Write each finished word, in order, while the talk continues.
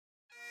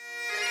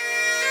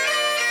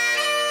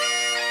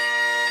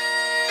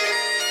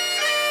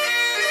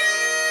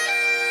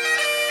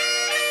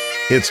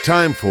It's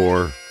time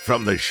for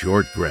From the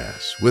Short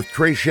Grass with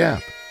Trey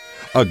Schapp,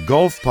 a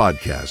golf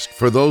podcast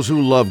for those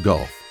who love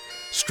golf,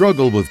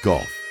 struggle with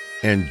golf,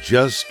 and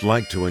just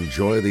like to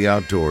enjoy the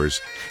outdoors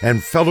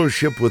and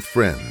fellowship with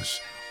friends,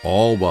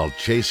 all while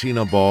chasing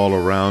a ball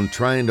around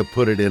trying to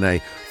put it in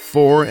a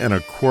 4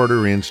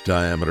 1/4 inch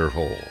diameter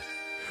hole.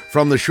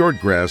 From the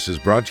Short Grass is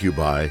brought to you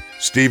by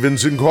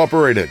Stephens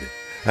Incorporated,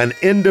 an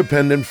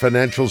independent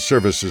financial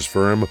services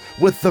firm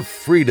with the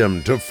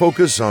freedom to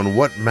focus on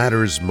what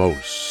matters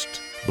most.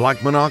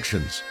 Blackman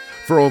Auctions.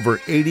 For over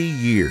 80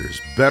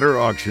 years, better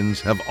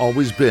auctions have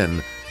always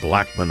been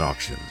Blackman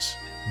Auctions.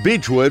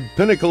 Beechwood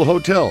Pinnacle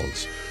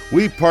Hotels.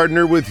 We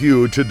partner with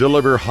you to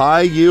deliver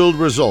high-yield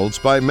results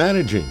by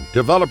managing,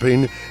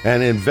 developing,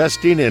 and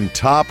investing in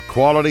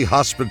top-quality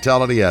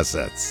hospitality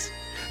assets.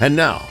 And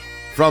now,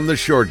 from the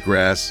Short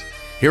Grass,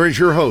 here is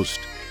your host,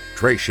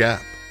 Trey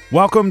Schapp.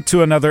 Welcome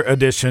to another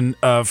edition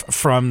of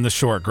From the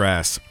Short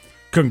Grass.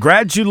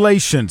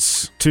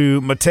 Congratulations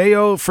to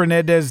Mateo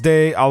Fernandez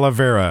de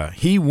Oliveira.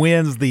 He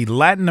wins the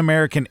Latin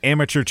American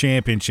Amateur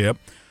Championship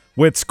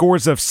with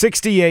scores of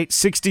 68,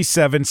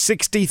 67,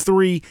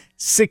 63,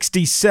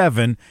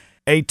 67,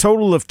 a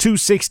total of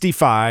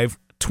 265,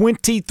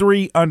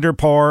 23 under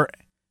par.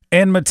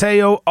 And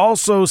Mateo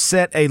also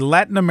set a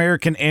Latin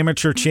American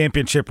Amateur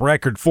Championship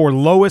record for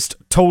lowest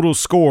total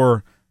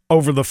score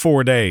over the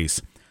 4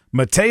 days.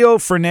 Mateo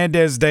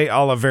Fernandez de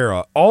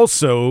Oliveira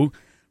also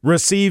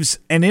receives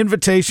an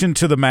invitation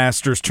to the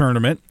Masters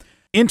Tournament,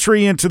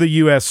 entry into the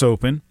U.S.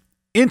 Open,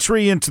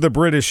 entry into the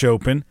British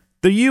Open,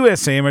 the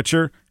U.S.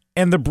 Amateur,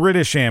 and the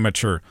British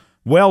Amateur.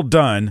 Well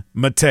done,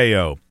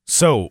 Mateo.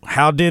 So,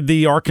 how did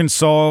the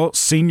Arkansas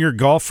senior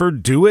golfer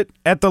do it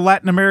at the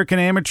Latin American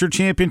Amateur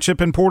Championship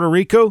in Puerto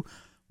Rico?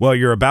 Well,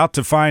 you're about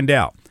to find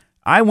out.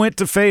 I went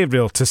to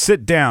Fayetteville to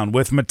sit down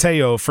with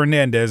Mateo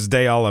Fernandez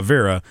de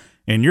Oliveira,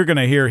 and you're going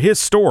to hear his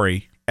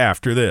story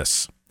after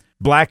this.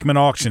 Blackman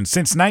Auctions.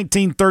 Since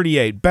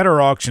 1938,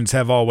 better auctions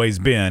have always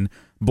been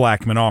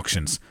Blackman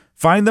Auctions.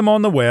 Find them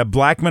on the web,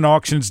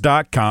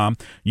 blackmanauctions.com.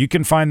 You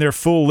can find their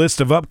full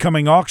list of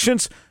upcoming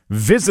auctions.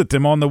 Visit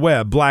them on the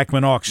web,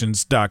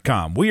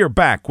 blackmanauctions.com. We are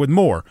back with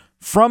more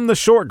From the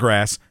Short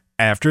Grass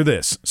after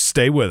this.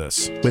 Stay with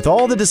us. With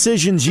all the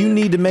decisions you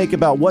need to make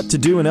about what to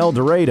do in El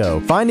Dorado,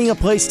 finding a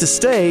place to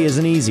stay is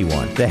an easy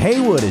one. The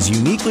Haywood is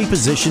uniquely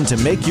positioned to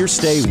make your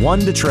stay one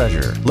to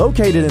treasure.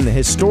 Located in the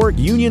historic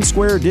Union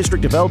Square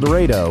district of El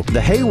Dorado,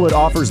 the Haywood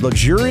offers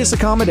luxurious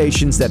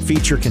accommodations that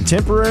feature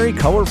contemporary,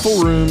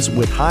 colorful rooms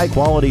with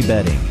high-quality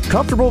bedding,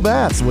 comfortable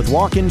baths with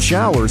walk-in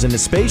showers, and a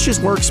spacious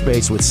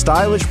workspace with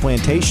stylish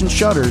plantation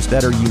shutters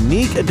that are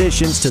unique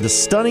additions to the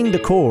stunning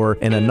decor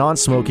in a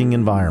non-smoking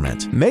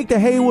environment. Make the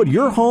Haywood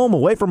your home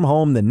away from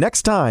home the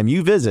next time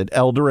you visit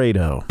El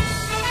Dorado.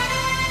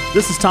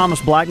 This is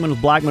Thomas Blackman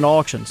with Blackman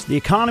Auctions. The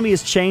economy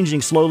is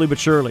changing slowly but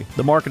surely.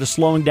 The market is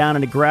slowing down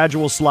in a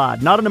gradual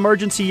slide. Not an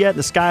emergency yet,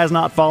 the sky is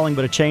not falling,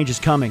 but a change is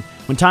coming.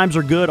 When times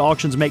are good,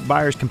 auctions make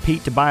buyers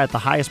compete to buy at the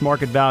highest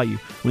market value.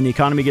 When the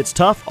economy gets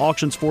tough,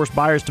 auctions force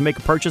buyers to make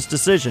a purchase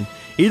decision.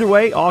 Either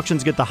way,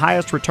 auctions get the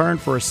highest return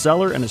for a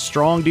seller and a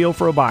strong deal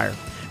for a buyer.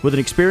 With an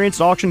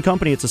experienced auction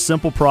company, it's a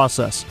simple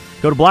process.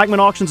 Go to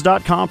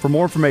blackmanauctions.com for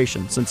more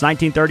information. Since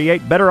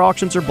 1938, better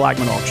auctions are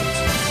Blackman Auctions.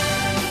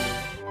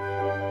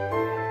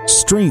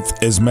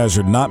 Strength is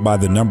measured not by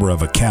the number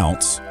of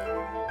accounts.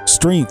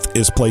 Strength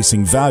is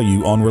placing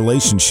value on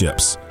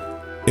relationships.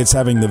 It's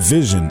having the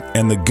vision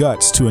and the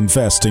guts to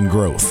invest in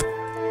growth.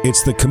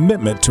 It's the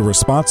commitment to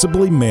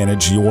responsibly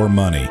manage your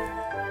money.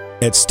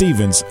 At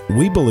Stephens,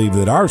 we believe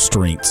that our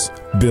strengths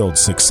build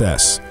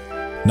success,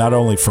 not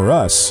only for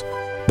us,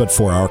 but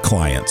for our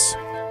clients.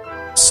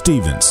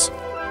 Stephens,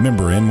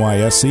 member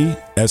NYSE,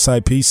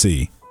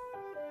 SIPC.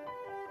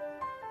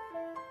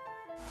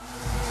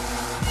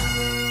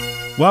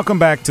 Welcome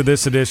back to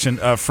this edition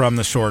of From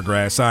the Short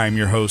Grass. I am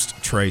your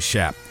host, Trey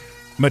Schapp.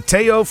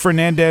 Mateo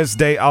Fernandez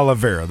de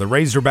Oliveira, the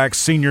Razorback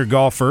senior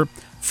golfer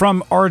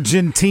from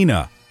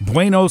Argentina,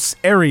 Buenos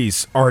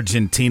Aires,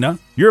 Argentina.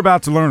 You're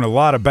about to learn a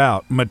lot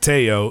about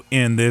Mateo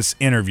in this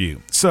interview.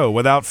 So,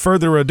 without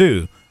further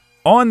ado,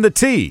 on the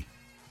tee,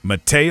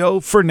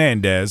 Mateo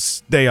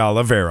Fernandez de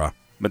Oliveira.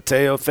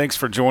 Mateo, thanks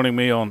for joining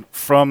me on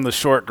From the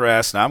Short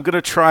Grass. Now, I'm going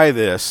to try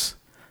this.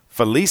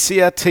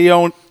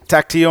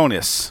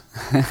 Felicitaciones.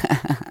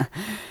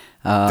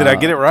 Did I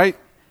get it right?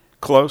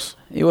 Close?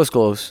 It was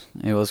close.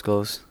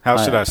 How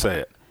should I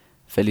say it?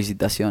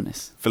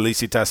 Felicitaciones.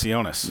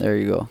 Felicitaciones. There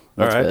you go.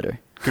 That's all right. Better.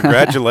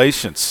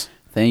 Congratulations.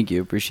 Thank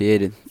you.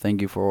 Appreciate it.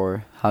 Thank you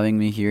for having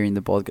me here in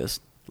the podcast.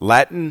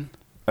 Latin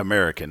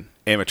American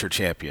Amateur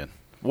Champion.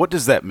 What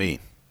does that mean?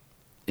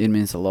 It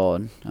means a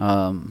lot.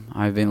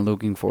 I've been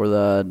looking for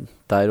that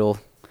title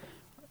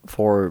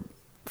for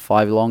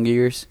 5 long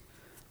years,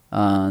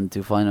 and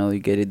to finally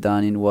get it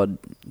done in what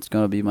it's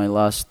going to be my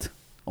last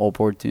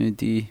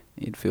opportunity,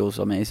 it feels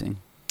amazing.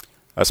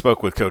 I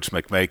spoke with Coach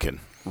McMakin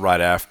right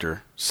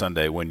after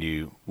Sunday when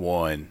you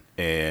won,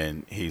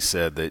 and he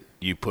said that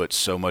you put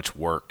so much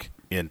work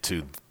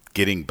into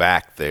getting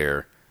back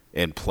there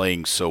and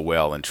playing so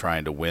well and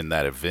trying to win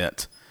that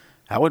event.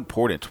 How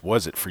important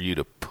was it for you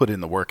to put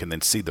in the work and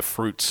then see the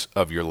fruits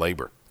of your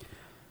labor?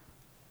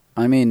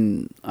 I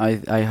mean, I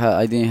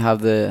didn't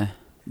have the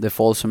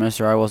fall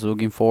semester I was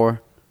looking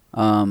for.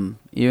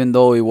 Even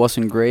though it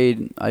wasn't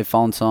great, I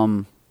found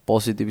some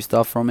positive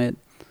stuff from it.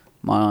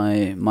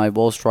 My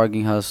ball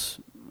striking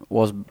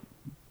was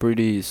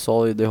pretty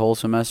solid the whole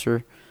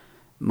semester.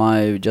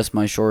 My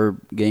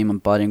short game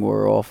and putting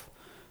were off,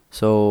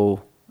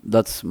 so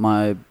that's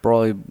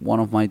probably one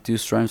of my two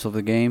strengths of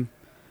the game.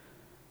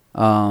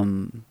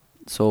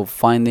 So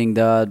finding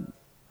that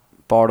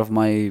part of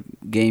my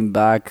game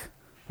back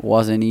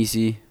wasn't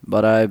easy,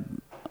 but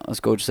as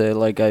coach said,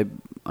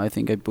 I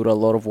think I put a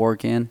lot of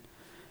work in,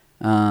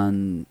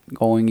 and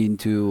going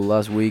into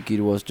last week,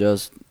 it was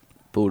just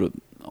put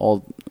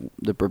all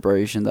the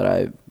preparation that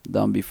I've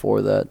done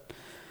before that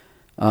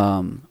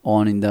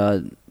on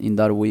in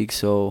that week.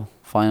 So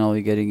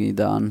finally getting it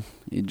done,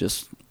 it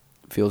just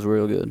feels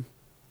real good.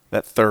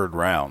 That third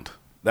round,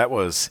 that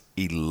was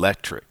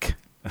electric.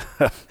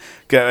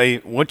 Okay,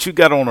 once you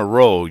got on a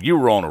roll, you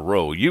were on a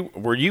roll.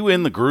 Were you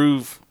in the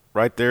groove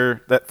right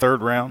there that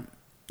third round?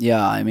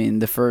 Yeah, I mean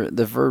the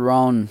third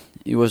round,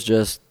 it was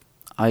just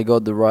I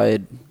got the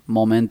right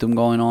momentum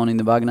going on in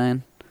the back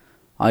nine.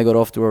 I got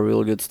off to a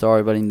real good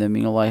start, but in the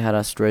middle I had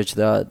a stretch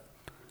that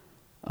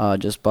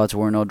just putts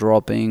were not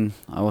dropping.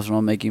 I was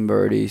not making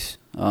birdies.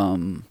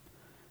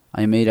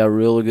 I made a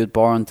really good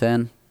par on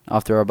 10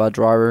 after a bad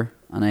driver,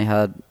 and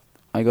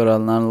I got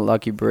an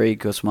unlucky break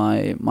because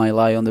my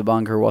lie on the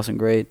bunker wasn't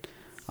great.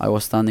 I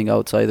was standing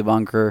outside the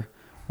bunker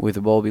with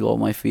the ball below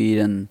my feet,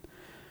 and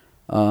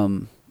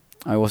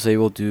I was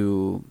able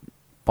to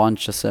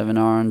punch a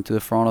 7-iron to the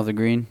front of the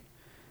green,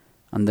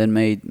 and then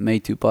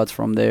made two putts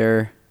from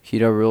there.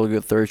 Hit a really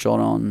good third shot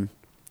on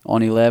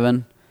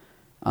 11,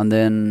 and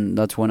then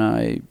that's when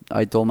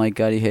I told my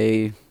caddy,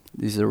 hey,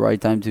 this is the right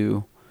time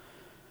to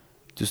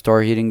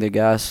start hitting the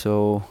gas.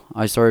 So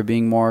I started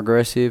being more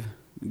aggressive.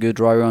 Good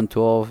driver on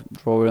 12,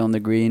 drove it on the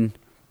green.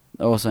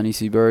 That was an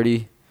easy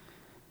birdie,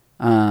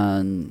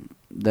 and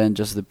then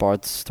just the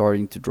parts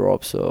starting to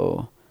drop.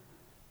 So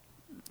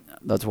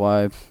that's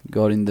why I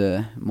got in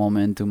the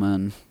momentum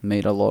and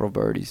made a lot of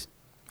birdies.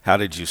 How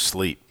did you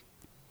sleep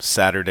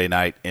Saturday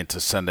night into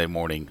Sunday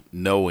morning,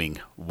 knowing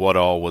what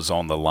all was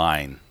on the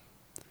line?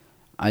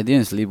 I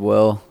didn't sleep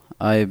well.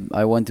 I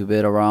went to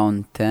bed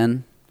around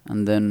 10,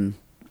 and then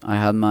I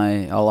had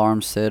my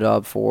alarm set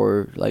up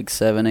for like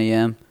 7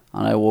 a.m.,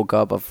 and I woke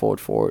up at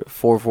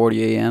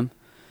 4:40 a.m.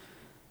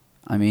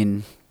 I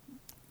mean,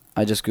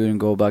 I just couldn't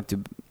go back to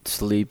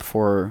sleep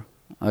for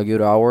a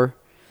good hour.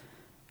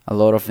 A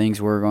lot of things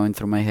were going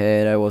through my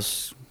head. I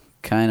was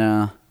kind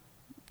of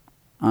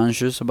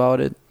anxious about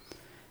it.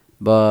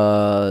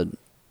 But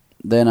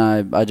then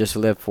I just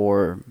slept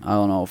for,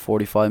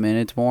 45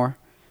 minutes more.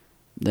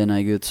 Then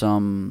I did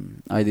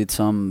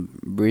some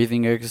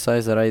breathing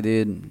exercise that I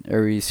did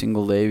every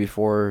single day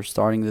before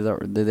starting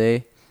the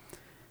day.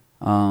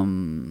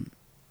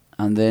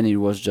 And then it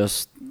was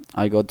just,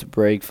 I got to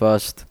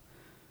breakfast.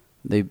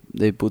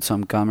 They put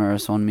some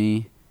cameras on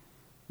me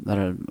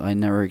that I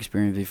never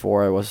experienced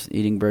before. I was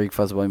eating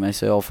breakfast by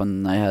myself,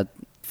 and I had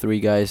 3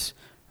 guys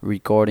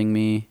recording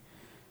me.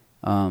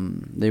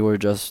 They were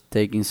just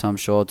taking some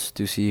shots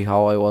to see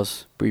how I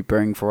was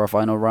preparing for a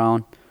final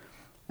round,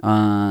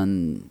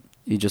 and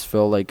it just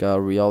felt like a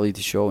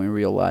reality show in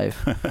real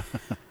life.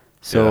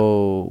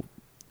 So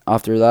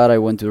after that, I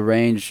went to the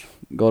range,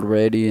 got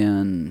ready,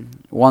 and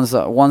once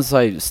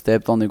I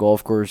stepped on the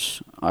golf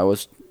course,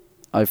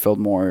 I felt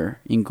more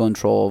in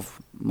control of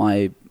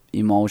my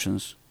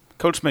emotions.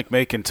 Coach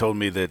McMakin told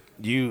me that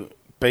you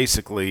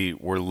basically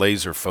were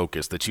laser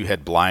focused, that you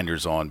had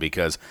blinders on,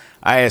 because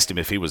I asked him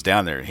if he was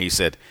down there. He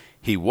said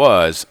he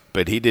was,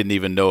 but he didn't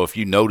even know if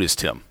you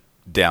noticed him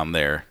down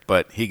there.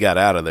 But he got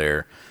out of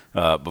there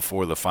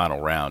before the final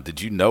round.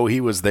 Did you know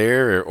he was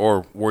there,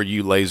 or were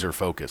you laser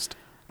focused?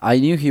 I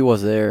knew he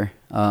was there.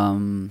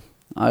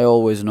 I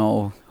always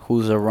know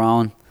who's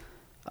around.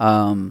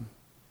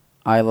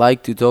 I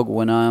like to talk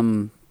when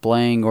I'm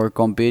playing or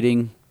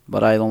competing,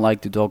 but I don't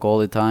like to talk all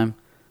the time.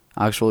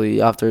 Actually,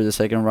 after the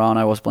second round,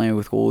 I was playing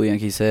with Juli, and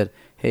he said,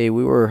 hey,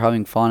 we were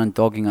having fun and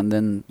talking, and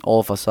then all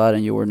of a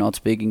sudden you were not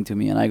speaking to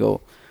me. And I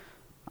go,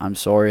 I'm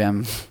sorry,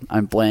 I'm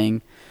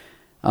playing.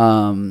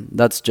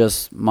 That's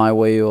just my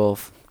way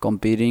of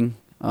competing.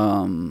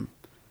 I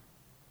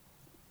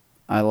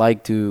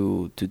like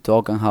to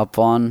talk and have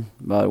fun,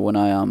 but when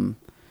I am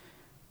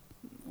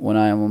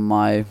on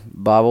my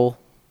bubble,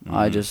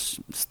 I just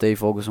stay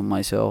focused on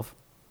myself.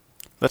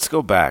 Let's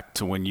go back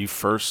to when you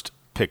first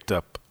picked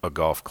up a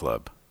golf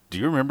club. Do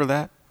you remember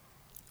that?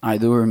 I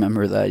do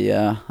remember that,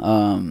 yeah.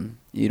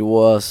 It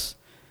was,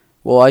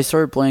 I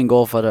started playing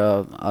golf at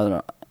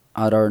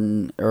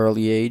an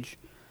early age.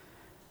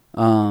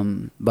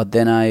 But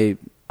then I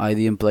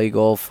didn't play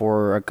golf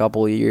for a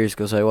couple of years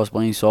because I was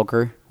playing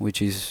soccer,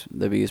 which is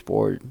the biggest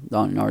sport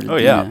down in Argentina. Oh,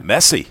 yeah,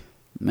 Messi.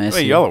 I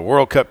mean, y'all are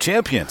World Cup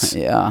champions.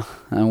 Yeah,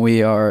 and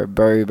we are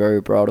very,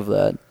 very proud of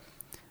that.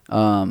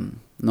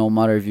 No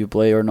matter if you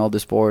play or not the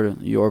sport,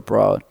 you're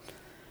proud.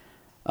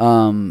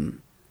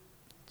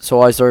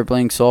 so I started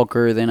playing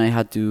soccer. Then I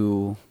had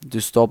to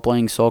stop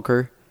playing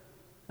soccer,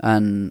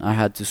 and I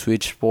had to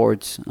switch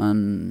sports.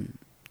 And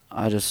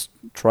I just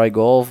tried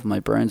golf.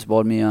 My parents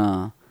bought me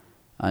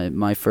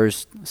my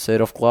first set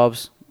of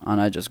clubs,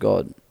 and I just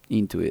got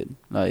into it.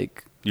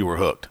 Like, You were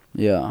hooked.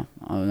 yeah,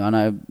 and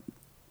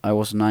I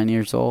was 9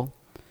 years old,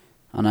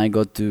 and I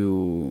got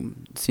to.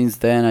 Since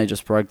then, I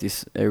just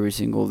practice every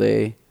single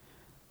day,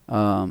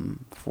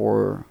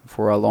 for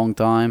a long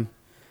time,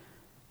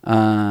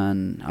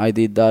 and I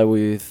did that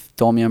with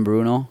Tommy and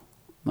Bruno,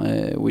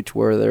 which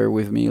were there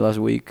with me last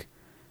week.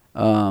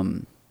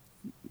 Um,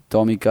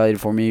 Tommy caddied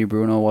for me,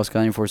 Bruno was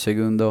caddying for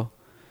Segundo,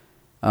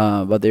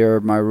 but they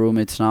are my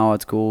roommates now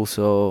at school.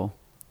 So,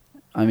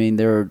 I mean,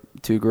 they're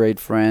two great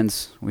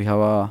friends. We have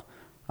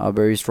a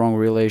very strong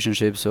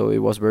relationship, so it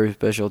was very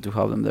special to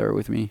have them there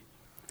with me.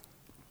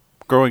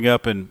 Growing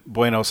up in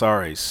Buenos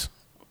Aires,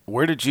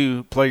 where did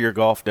you play your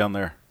golf down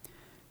there?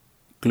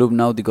 Club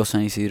Náutico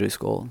San Isidro is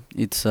called.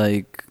 It's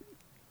like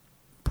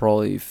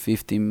probably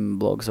 15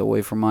 blocks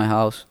away from my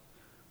house,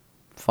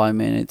 5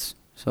 minutes.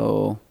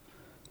 So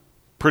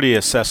Pretty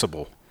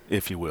accessible,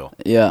 if you will.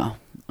 yeah,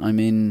 I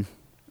mean,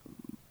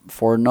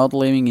 for not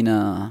living in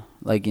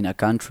a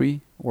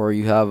country where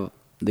you have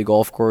the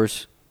golf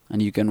course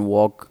and you can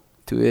walk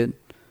to it,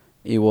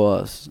 it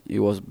was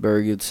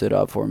very good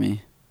setup for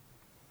me.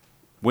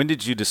 When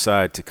did you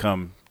decide to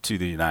come to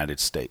the United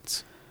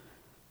States?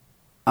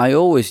 I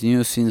always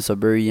knew since a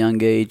very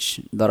young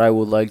age that I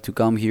would like to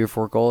come here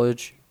for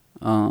college.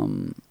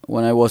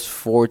 When I was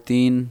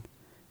 14,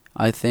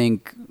 I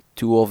think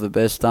two of the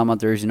best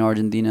amateurs in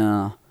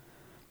Argentina,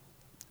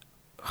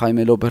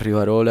 Jaime Lopez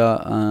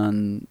Rivarola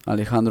and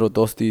Alejandro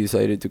Tosti,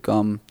 decided to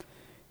come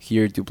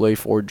here to play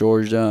for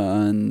Georgia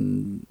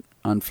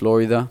and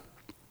Florida.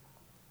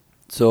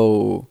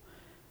 So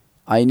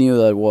I knew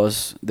that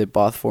was the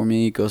path for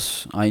me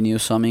because I knew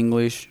some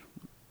English.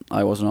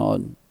 I was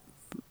not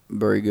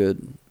very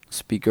good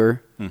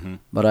speaker,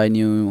 but I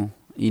knew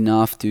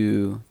enough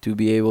to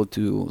be able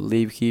to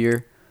live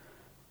here.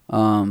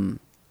 And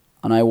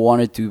I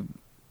wanted to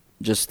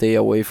just stay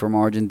away from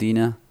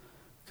Argentina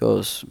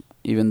because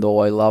even though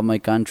I love my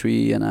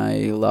country and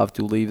I love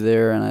to live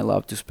there and I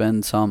love to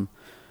spend some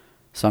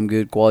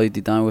good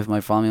quality time with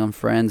my family and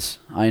friends,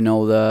 I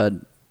know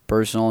that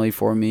personally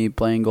for me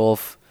playing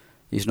golf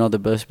is not the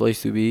best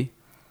place to be.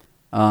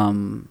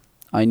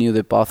 I knew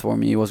the path for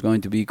me was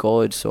going to be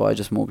college, so I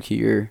just moved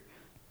here.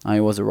 And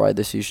it was the right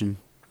decision.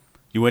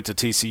 You went to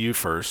TCU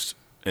first,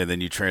 and then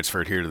you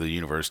transferred here to the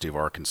University of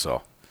Arkansas.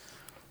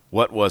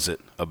 What was it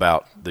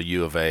about the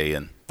U of A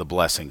and the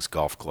Blessings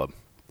Golf Club?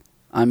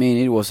 I mean,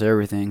 it was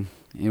everything.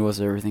 It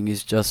was everything.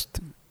 It's just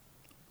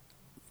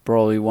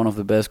probably one of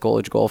the best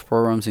college golf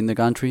programs in the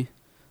country.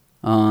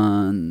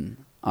 And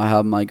I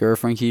have my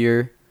girlfriend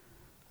here,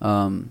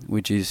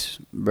 which is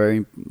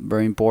very,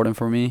 very important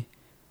for me.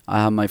 I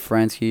have my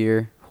friends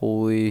here,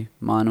 Juli,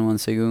 Manu, and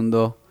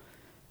Segundo.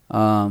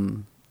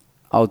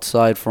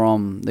 Outside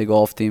from the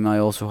golf team, I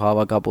also have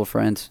a couple of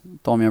friends,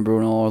 Tommy and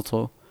Bruno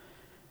also.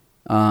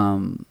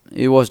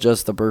 It was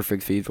just a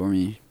perfect fit for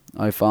me.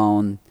 I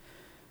found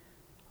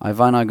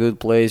a good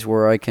place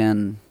where I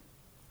can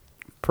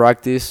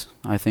practice.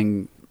 I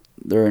think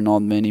there are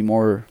not many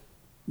more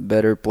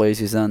better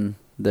places than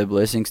the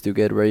Blessings to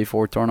get ready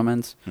for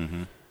tournaments.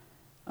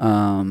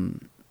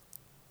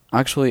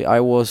 Actually, I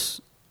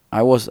was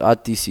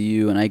at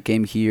TCU and I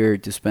came here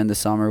to spend the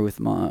summer with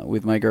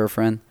my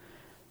girlfriend.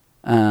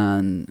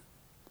 And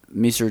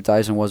Mr.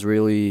 Tyson was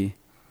really,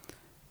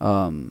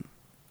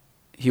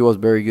 he was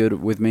very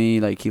good with me.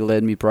 Like, he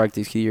let me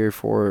practice here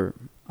for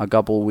a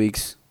couple of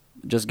weeks,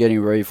 just getting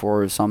ready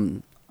for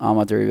some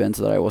amateur events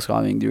that I was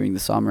having during the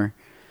summer.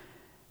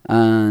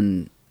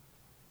 And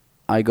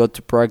I got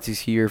to practice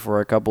here for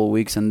a couple of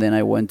weeks, and then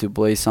I went to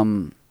play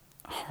some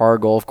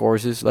hard golf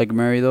courses like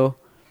Merido.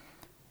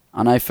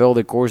 And I felt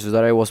the courses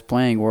that I was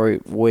playing were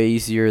way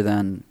easier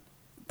than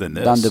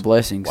the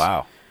Blessings.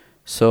 Wow.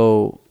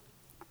 So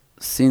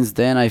since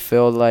then, I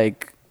felt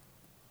like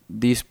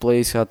this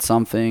place had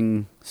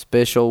something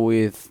special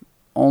with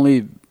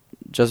only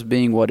just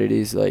being what it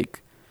is.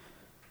 Like,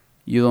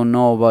 you don't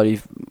know, but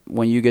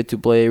when you get to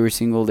play every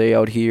single day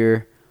out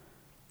here,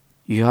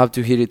 you have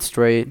to hit it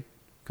straight,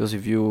 because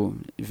if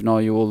not,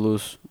 you will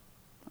lose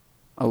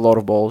a lot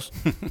of balls.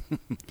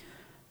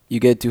 You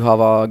get to have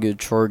a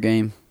good short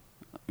game.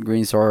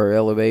 Greens are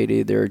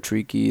elevated, they're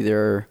tricky,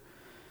 they're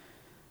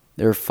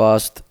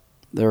fast,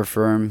 they're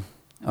firm.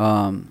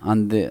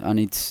 And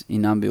it's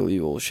in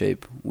unbelievable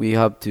shape. We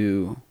have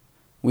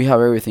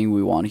everything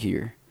we want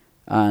here,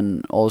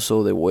 and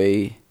also the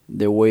way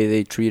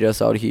they treat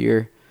us out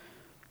here,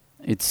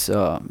 it's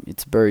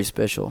very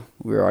special.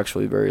 We're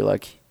actually very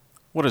lucky.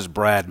 What does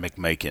Brad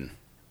McMakin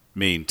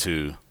mean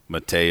to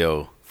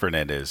Mateo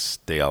Fernandez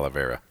de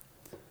Oliveira?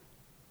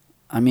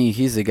 I mean,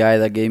 he's the guy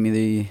that gave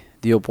me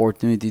the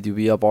opportunity to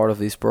be a part of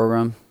this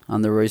program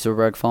and the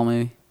Razorback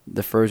family,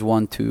 the first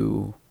one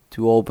to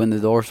open the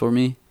doors for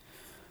me.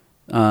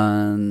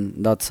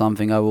 And that's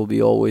something I will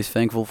be always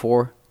thankful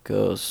for,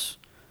 because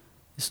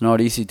it's not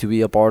easy to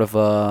be a part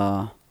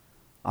of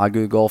a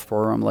good golf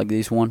program like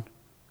this one.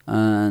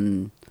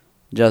 And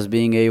just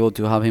being able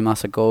to have him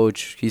as a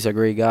coach, he's a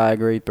great guy, a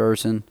great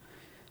person.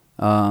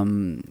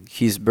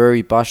 He's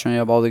very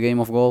passionate about the game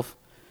of golf.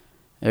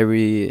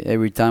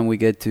 Every time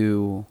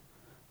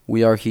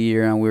we are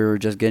here and we're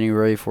just getting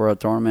ready for a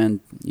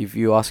tournament, if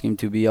you ask him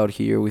to be out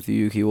here with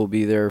you, he will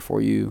be there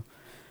for you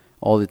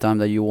all the time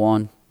that you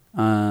want.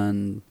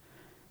 And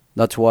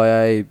that's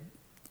why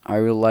I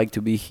really like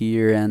to be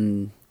here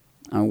and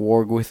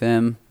work with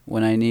him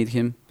when I need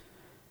him.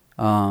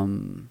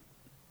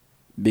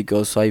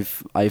 Because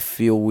I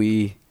feel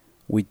we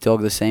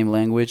talk the same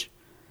language.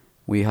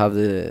 We have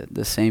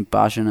the same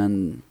passion,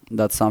 and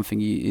that's something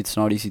it's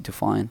not easy to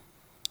find.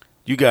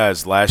 You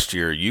guys, last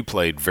year, you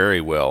played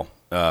very well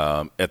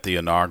at the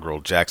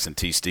inaugural Jackson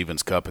T.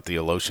 Stevens Cup at the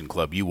Alotian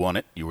Club. You won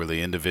it. You were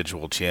the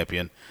individual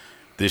champion.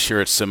 This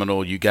year at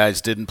Seminole, you guys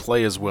didn't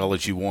play as well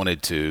as you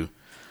wanted to.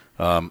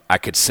 I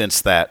could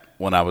sense that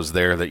when I was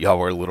there, that y'all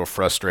were a little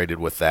frustrated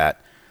with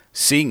that.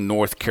 Seeing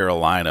North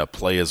Carolina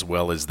play as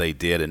well as they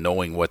did and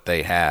knowing what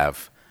they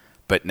have,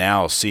 but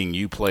now seeing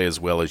you play as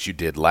well as you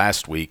did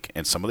last week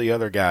and some of the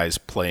other guys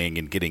playing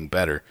and getting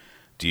better,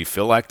 do you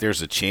feel like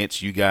there's a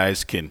chance you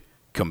guys can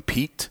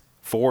compete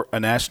for a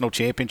national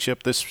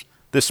championship this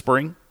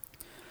spring?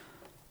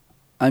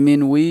 I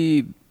mean,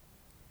 we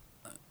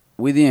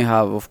didn't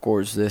have, of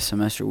course, the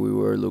semester we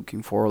were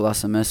looking for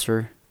last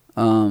semester.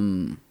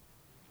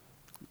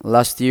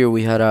 Last year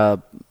we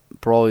had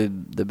probably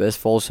the best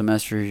fall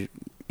semester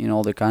in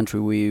all the country.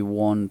 We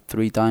won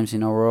 3 times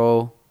in a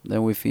row.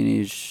 Then we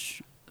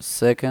finished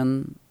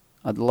second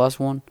at the last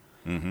one.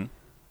 Mm-hmm.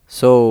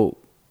 So,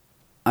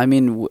 I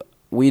mean,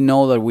 we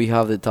know that we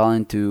have the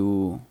talent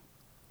to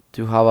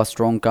have a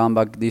strong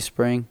comeback this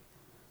spring.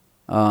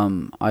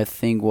 I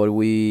think what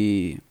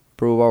we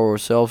proved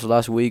ourselves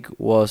last week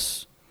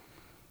was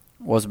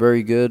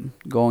very good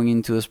going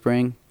into the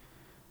spring.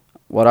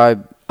 What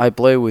I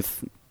played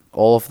with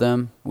all of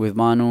them, with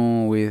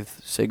Manu, with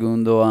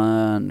Segundo,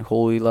 and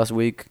Holy last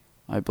week.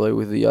 I played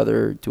with the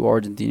other 2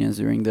 Argentinians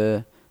during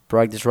the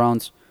practice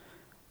rounds,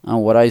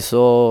 and what I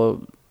saw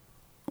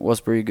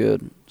was pretty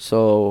good.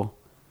 So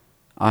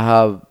I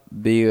have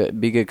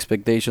big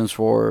expectations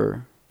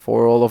for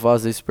all of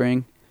us this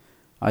spring.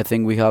 I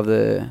think we have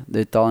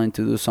the talent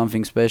to do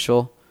something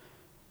special.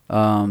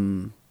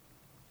 So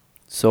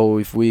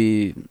if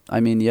we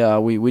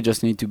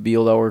just need to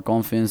build our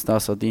confidence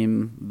as a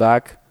team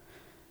back.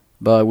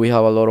 But we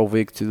have a lot of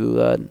week to do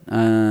that,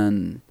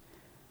 and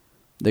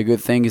the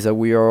good thing is that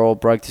we are all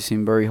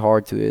practicing very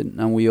hard to it,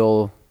 and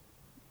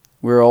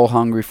we're all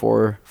hungry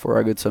for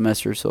a good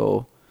semester.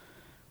 So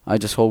I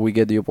just hope we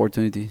get the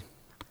opportunity.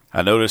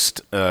 I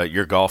noticed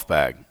your golf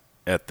bag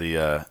at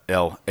the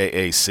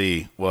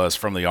LAAC was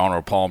from the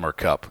Arnold Palmer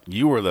Cup.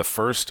 You were the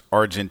first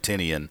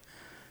Argentinian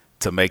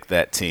to make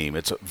that team.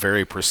 It's a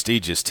very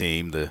prestigious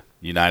team, the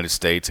United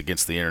States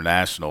against the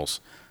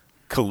internationals.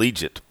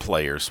 Collegiate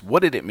players.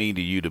 What did it mean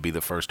to you to be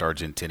the first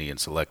Argentinian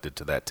selected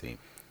to that team?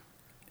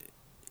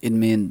 It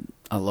meant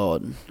a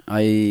lot.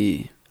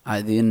 I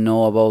didn't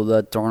know about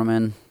that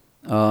tournament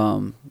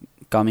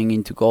coming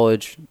into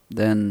college.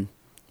 Then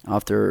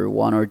after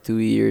 1 or 2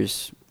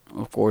 years,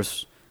 of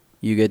course,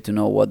 you get to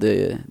know what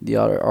the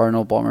other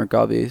Arnold Palmer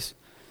Cup is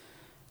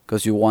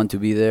because you want to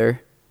be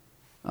there.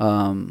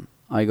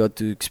 I got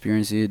to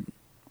experience it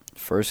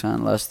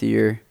firsthand last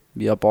year,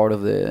 be a part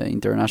of the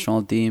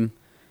international team.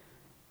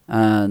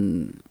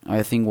 And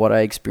I think what I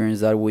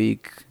experienced that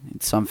week,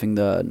 it's something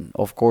that,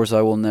 of course,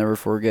 I will never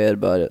forget,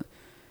 but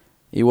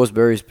it was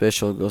very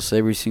special because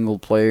every single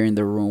player in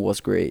the room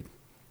was great.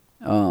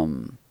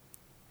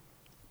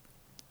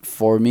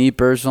 For me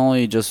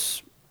personally,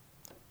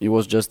 it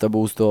was just a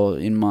boost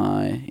in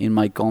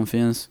my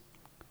confidence,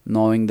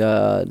 knowing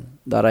that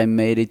I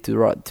made it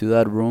to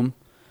that room,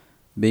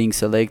 being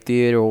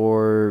selected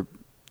or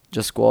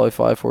just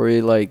qualified for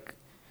it. Like,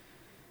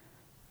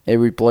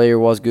 every player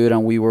was good,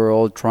 and we were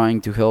all trying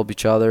to help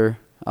each other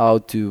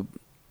out to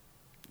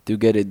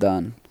get it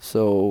done.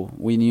 So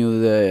we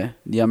knew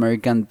the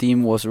American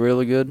team was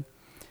really good,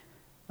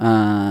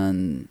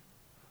 and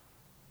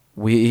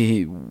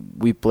we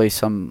played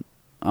some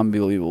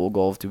unbelievable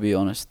golf, to be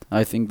honest.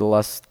 I think the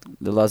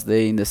last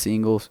day in the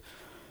singles,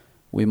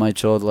 we might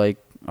shot like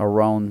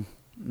around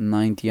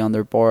 90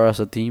 under par as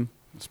a team.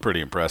 It's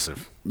pretty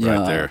impressive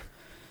right there.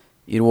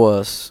 It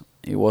was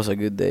a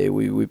good day.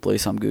 We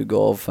played some good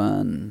golf,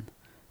 and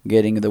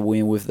getting the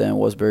win with them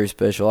was very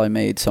special. I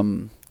made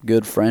some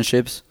good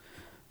friendships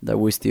that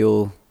we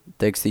still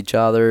text each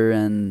other,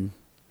 and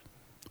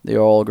they're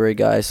all great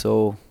guys,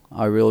 so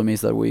I really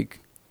miss that week.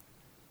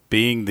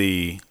 Being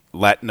the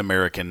Latin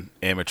American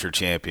amateur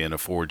champion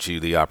affords you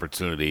the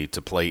opportunity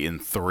to play in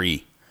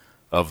 3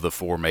 of the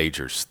 4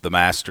 majors, the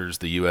Masters,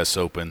 the U.S.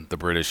 Open, the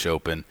British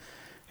Open,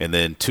 and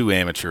then 2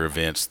 amateur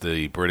events,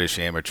 the British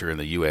Amateur and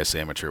the U.S.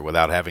 Amateur,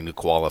 without having to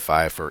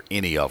qualify for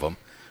any of them.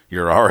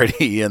 You're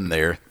already in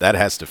there. That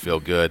has to feel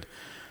good.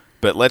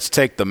 But let's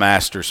take the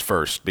Masters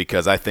first,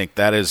 because I think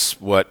that is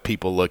what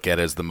people look at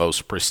as the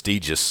most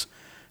prestigious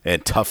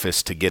and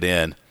toughest to get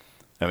in.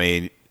 I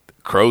mean,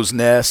 Crow's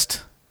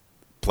Nest,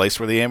 place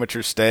where the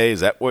amateurs stay? Is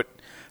that what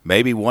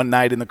maybe one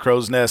night in the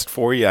Crow's Nest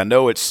for you? I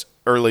know it's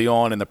early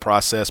on in the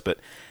process, but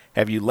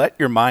have you let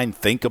your mind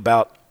think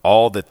about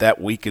all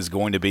that week is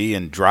going to be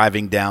and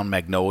driving down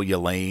Magnolia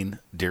Lane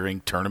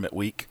during tournament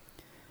week?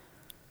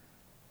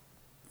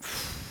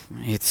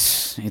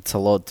 It's a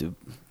lot to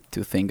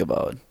think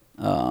about.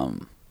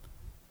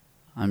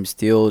 I'm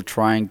still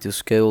trying to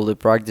schedule the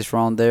practice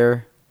round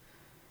there.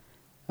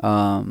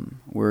 I'm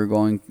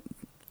going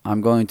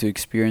to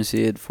experience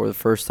it for the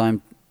first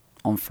time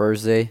on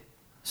Thursday.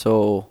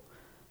 So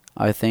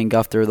I think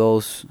after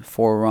those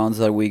 4 rounds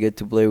that we get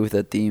to play with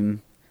the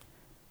team,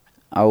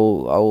 I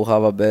will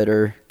have a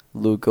better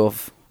look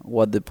of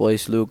what the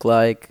place look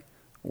like,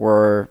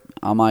 where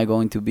am I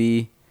going to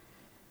be.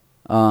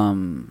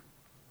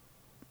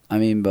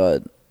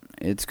 But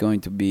it's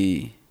going to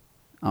be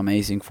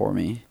amazing for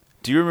me.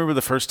 Do you remember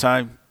the first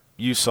time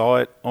you saw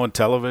it on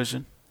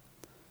television?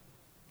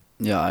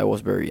 Yeah, I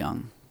was very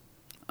young.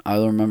 I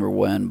don't remember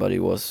when, but it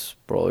was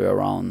probably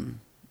around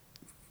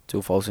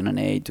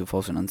 2008,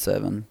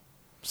 2007.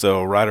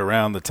 So right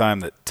around the time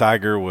that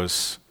Tiger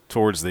was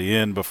towards the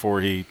end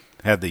before he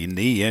had the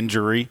knee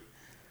injury.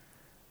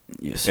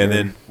 Yes, sir. And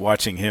then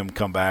watching him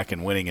come back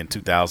and winning in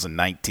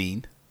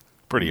 2019.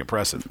 Pretty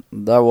impressive.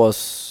 That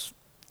was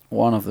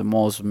one of the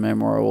most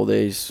memorable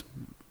days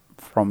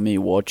from me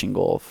watching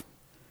golf.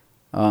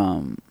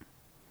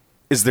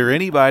 Is there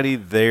anybody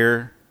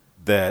there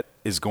that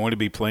is going to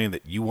be playing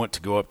that you want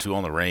to go up to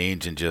on the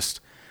range and just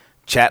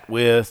chat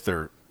with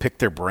or pick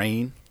their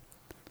brain?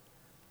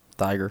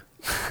 Tiger.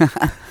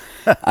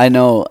 I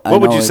know.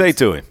 What would you say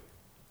to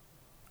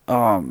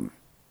him?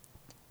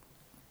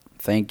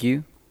 Thank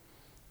you.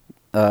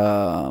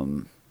 I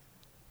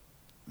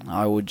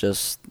would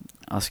just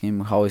ask him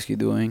how is he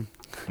doing.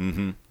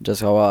 Mm-hmm.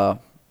 Just have a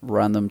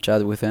random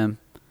chat with him.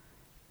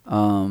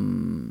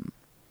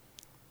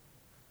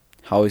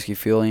 How is he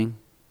feeling?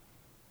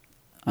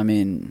 I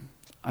mean,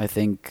 I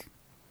think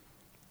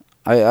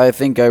I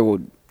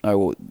would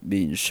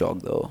be in shock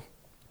though.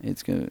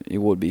 It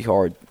would be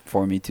hard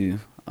for me to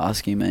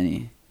ask him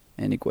any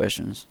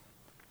questions.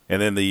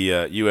 And then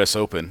the U.S.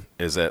 Open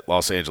is at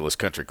Los Angeles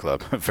Country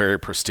Club, a very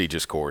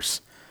prestigious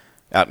course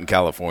out in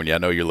California. I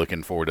know you're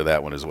looking forward to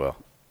that one as well.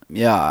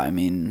 Yeah, I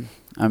mean,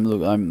 I'm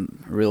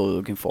really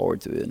looking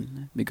forward to it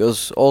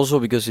because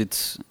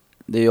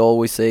they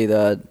always say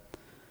that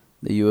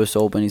the U.S.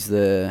 Open is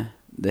the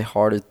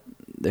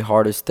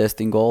hardest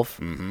test in golf,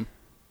 Mm-hmm.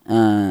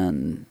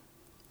 and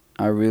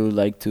I really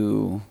like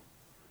to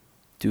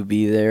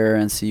be there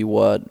and see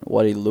what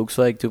it looks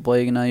like to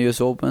play in a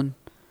U.S. Open.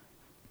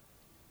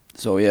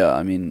 So yeah,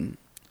 I mean,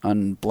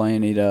 I'm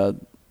playing it at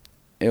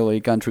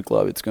LA Country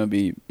Club. It's gonna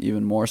be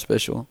even more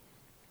special.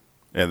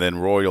 And then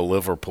Royal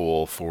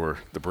Liverpool for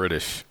the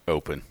British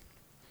Open.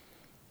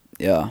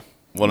 Yeah,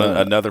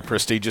 Another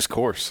prestigious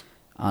course.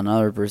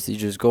 Another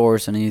prestigious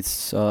course, and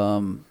it's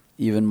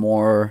even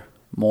more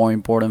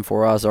important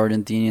for us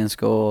Argentinians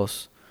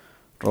because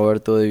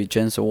Roberto De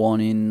Vicenzo won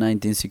in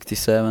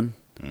 1967,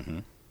 Mm-hmm.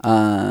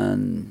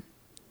 and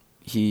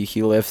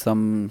he left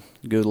some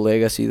good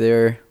legacy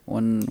there.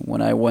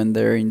 When I went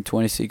there in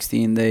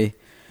 2016, they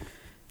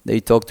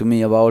talked to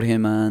me about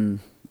him, and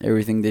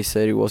everything they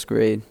said, it was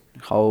great.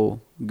 How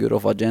good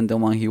of a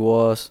gentleman he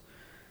was.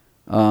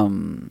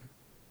 So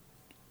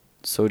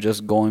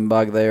just going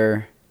back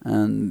there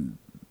and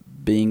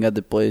being at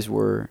the place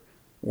where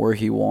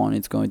he won,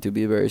 it's going to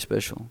be very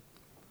special.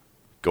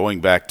 Going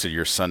back to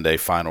your Sunday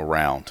final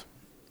round,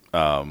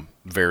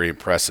 very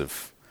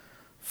impressive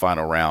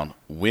final round.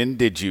 When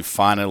did you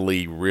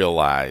finally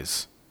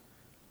realize,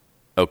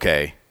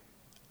 okay,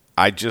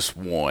 I just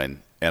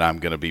won, and I'm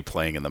going to be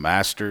playing in the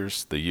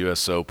Masters, the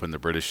U.S. Open, the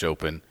British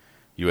Open,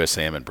 U.S.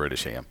 Am, and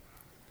British Am?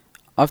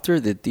 After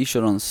the tee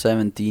shot on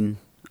 17,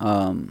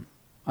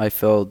 I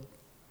felt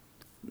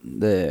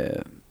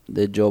the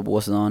job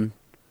was done.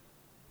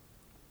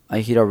 I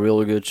hit a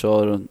really good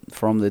shot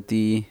from the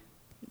tee.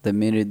 The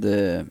minute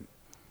the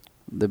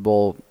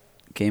ball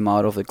came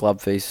out of the club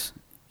face,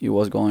 it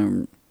was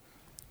going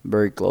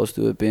very close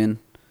to the pin.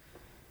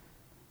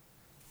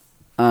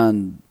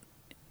 And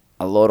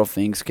a lot of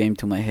things came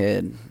to my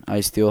head.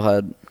 I still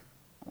had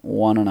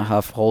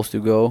 1.5 holes to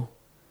go.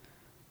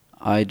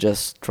 I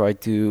just tried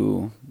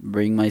to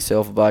bring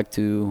myself back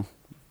to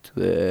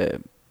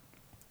the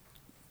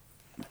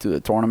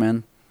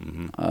tournament.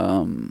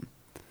 Mm-hmm.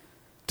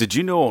 Did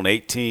you know on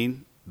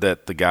 18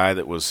 that the guy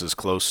that was as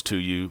close to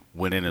you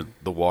went in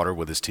the water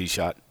with his tee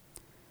shot?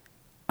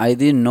 I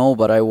didn't know,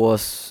 but I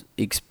was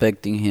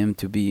expecting him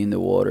to be in the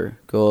water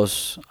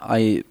because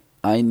I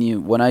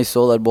knew when I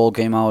saw that ball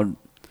came out,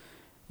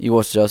 it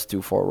was just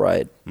too far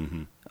right.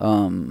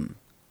 Mm-hmm.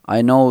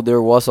 I know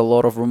there was a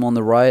lot of room on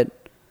the right,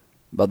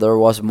 but there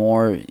was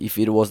more if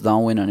it was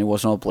downwind, and it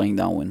was not playing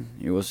downwind.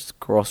 It was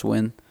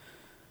crosswind.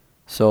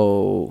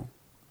 So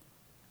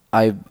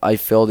I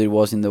felt it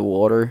was in the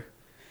water.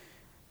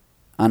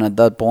 And at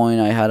that point,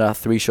 I had a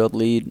 3-shot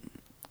lead,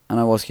 and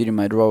I was hitting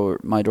my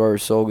driver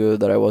so good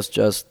that I was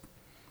just,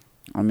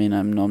 I'm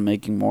not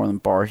making more than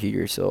par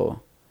here.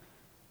 So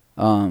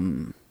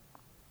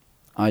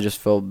I I just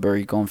felt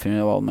very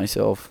confident about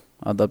myself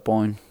at that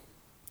point.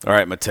 All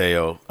right,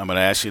 Mateo, I'm going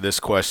to ask you this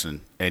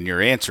question, and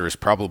your answer is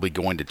probably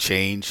going to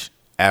change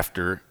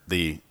after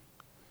the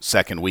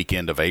second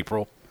weekend of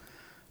April.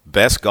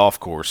 Best golf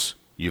course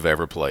you've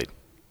ever played?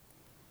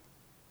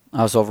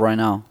 As of right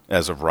now.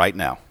 As of right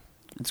now.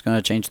 It's going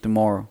to change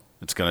tomorrow.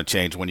 It's going to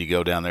change when you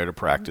go down there to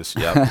practice.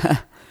 Yep.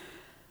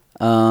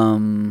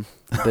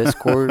 Best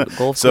golf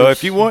course. So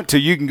if you want to,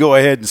 you can go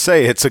ahead and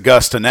say it's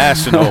Augusta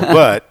National,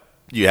 but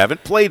you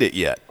haven't played it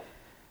yet.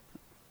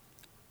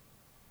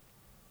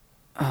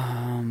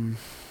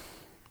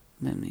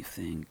 Let me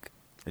think.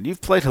 And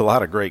you've played a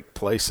lot of great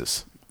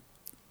places.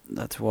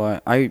 That's why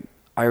I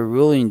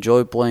really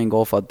enjoy playing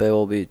golf at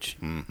Pebble Beach.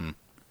 Mm-hmm.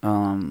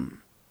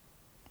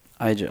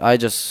 I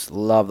just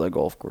love the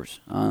golf course,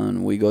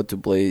 and I got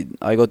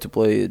to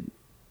play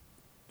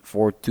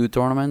for 2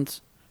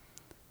 tournaments,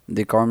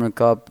 the Carmen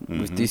Cup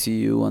with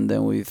TCU and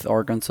then with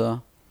Arkansas,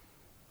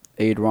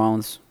 8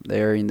 rounds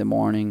there in the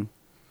morning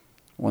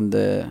when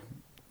the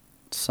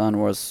sun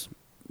was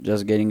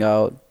just getting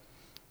out.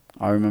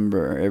 I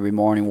remember every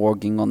morning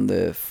walking on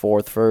the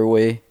 4th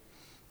fairway,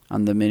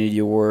 and the minute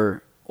you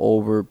were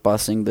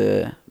overpassing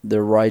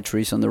the right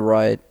trees on the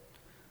right,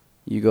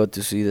 you got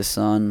to see the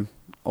sun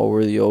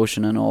over the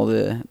ocean and all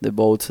the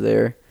boats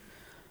there.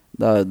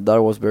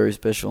 That was very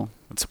special.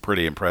 It's a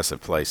pretty impressive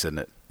place, isn't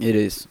it? It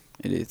is.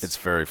 It's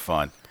very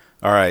fun.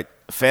 All right,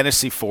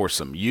 fantasy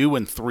foursome. You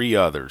and 3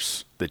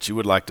 others that you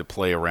would like to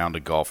play around a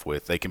golf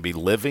with. They can be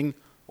living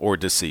or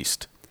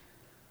deceased.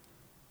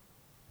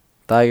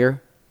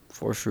 Tiger,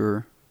 for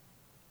sure.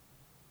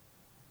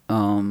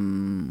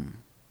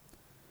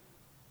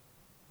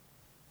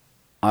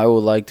 I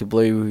would like to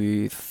play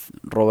with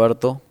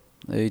Roberto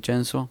De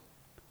Vicenzo.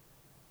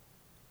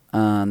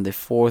 And the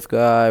 4th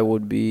guy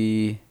would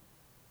be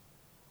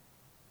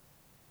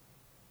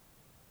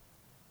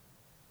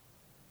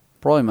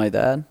probably my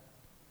dad.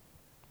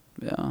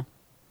 Yeah.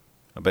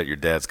 I bet your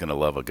dad's going to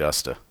love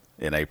Augusta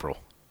in April.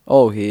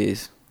 Oh, he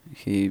is.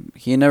 He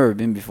never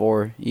been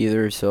before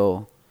either,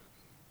 so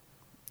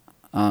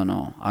I don't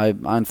know.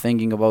 I'm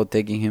thinking about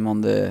taking him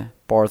on the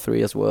par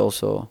 3 as well,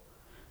 so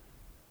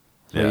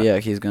yeah,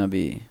 he's going to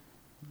be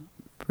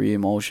pretty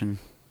emotional.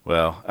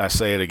 Well, I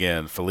say it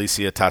again,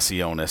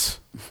 Felicitaciones.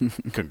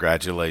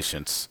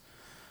 Congratulations.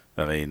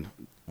 I mean,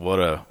 what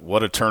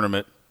a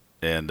tournament,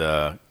 and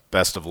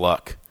best of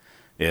luck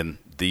in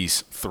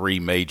these 3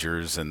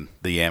 majors and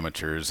the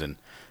amateurs, and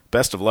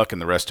best of luck in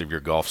the rest of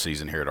your golf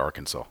season here at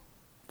Arkansas.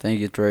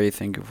 Thank you, Trey.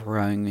 Thank you for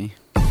having me.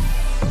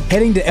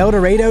 Heading to El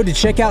Dorado to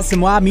check out some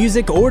live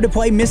music or to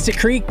play Mystic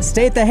Creek?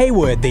 Stay at the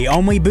Haywood, the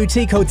only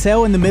boutique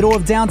hotel in the middle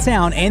of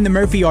downtown and the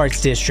Murphy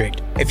Arts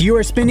District. If you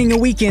are spending a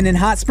weekend in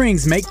Hot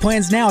Springs, make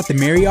plans now at the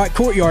Marriott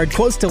Courtyard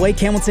close to Lake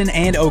Hamilton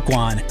and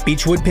Oaklawn.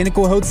 Beechwood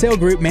Pinnacle Hotel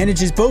Group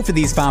manages both of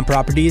these fine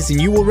properties,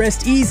 and you will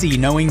rest easy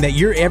knowing that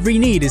your every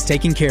need is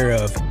taken care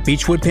of.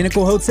 Beechwood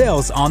Pinnacle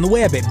Hotels on the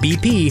web at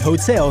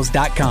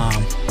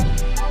bphotels.com.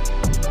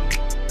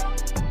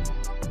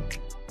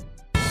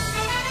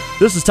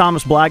 This is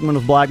Thomas Blackman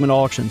of Blackman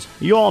Auctions.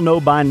 You all know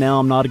by now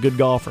I'm not a good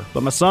golfer,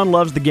 but my son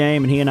loves the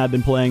game and he and I have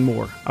been playing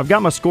more. I've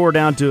got my score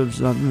down to,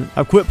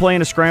 I've quit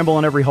playing a scramble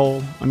on every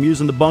hole. I'm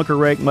using the bunker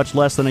rake much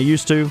less than I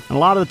used to, and a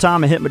lot of the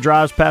time I hit my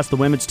drives past the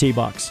women's tee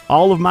box.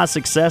 All of my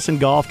success in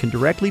golf can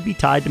directly be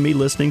tied to me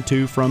listening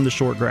to From the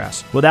Short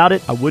Grass. Without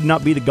it, I would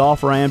not be the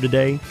golfer I am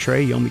today.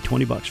 Trey, you owe me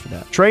 $20 for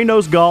that. Trey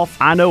knows golf,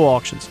 I know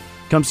auctions.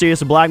 Come see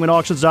us at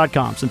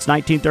BlackmanAuctions.com. Since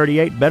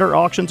 1938, better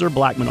auctions are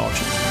Blackman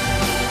Auctions.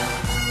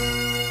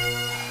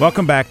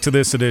 Welcome back to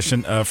this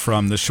edition of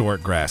From the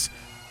Short Grass.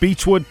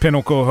 Beechwood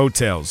Pinnacle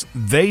Hotels.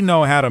 They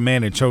know how to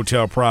manage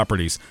hotel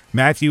properties.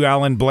 Matthew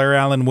Allen, Blair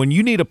Allen, when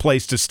you need a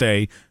place to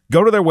stay,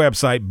 go to their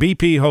website,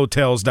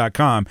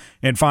 bphotels.com,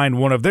 and find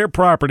one of their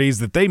properties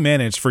that they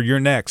manage for your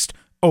next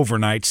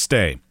overnight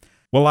stay.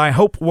 Well, I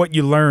hope what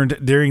you learned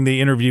during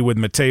the interview with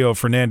Mateo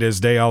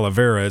Fernandez de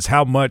Oliveira is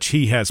how much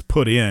he has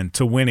put in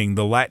to winning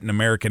the Latin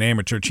American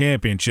Amateur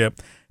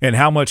Championship and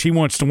how much he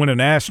wants to win a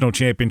national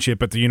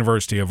championship at the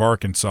University of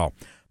Arkansas.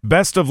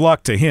 Best of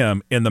luck to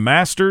him in the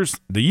Masters,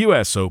 the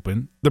U.S.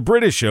 Open, the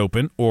British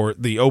Open, or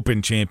the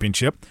Open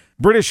Championship,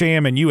 British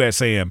AM and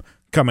US AM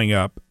coming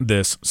up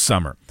this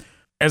summer.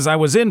 As I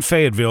was in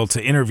Fayetteville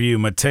to interview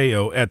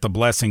Mateo at the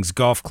Blessings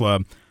Golf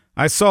Club,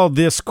 I saw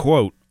this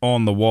quote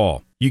on the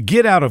wall. You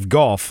get out of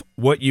golf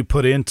what you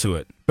put into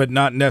it, but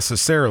not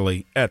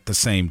necessarily at the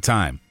same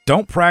time.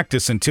 Don't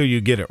practice until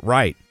you get it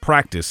right.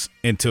 Practice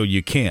until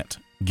you can't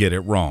get it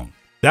wrong.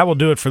 That will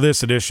do it for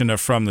this edition of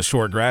From the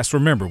Short Grass.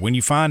 Remember, when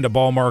you find a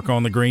ball mark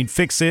on the green,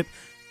 fix it,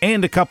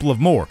 and a couple of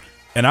more.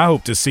 And I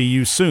hope to see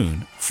you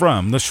soon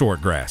from the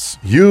Short Grass.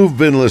 You've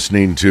been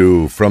listening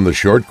to From the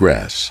Short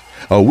Grass,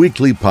 a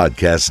weekly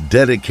podcast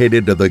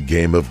dedicated to the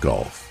game of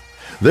golf.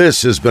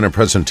 This has been a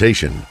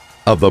presentation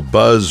of the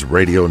Buzz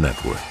Radio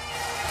Network.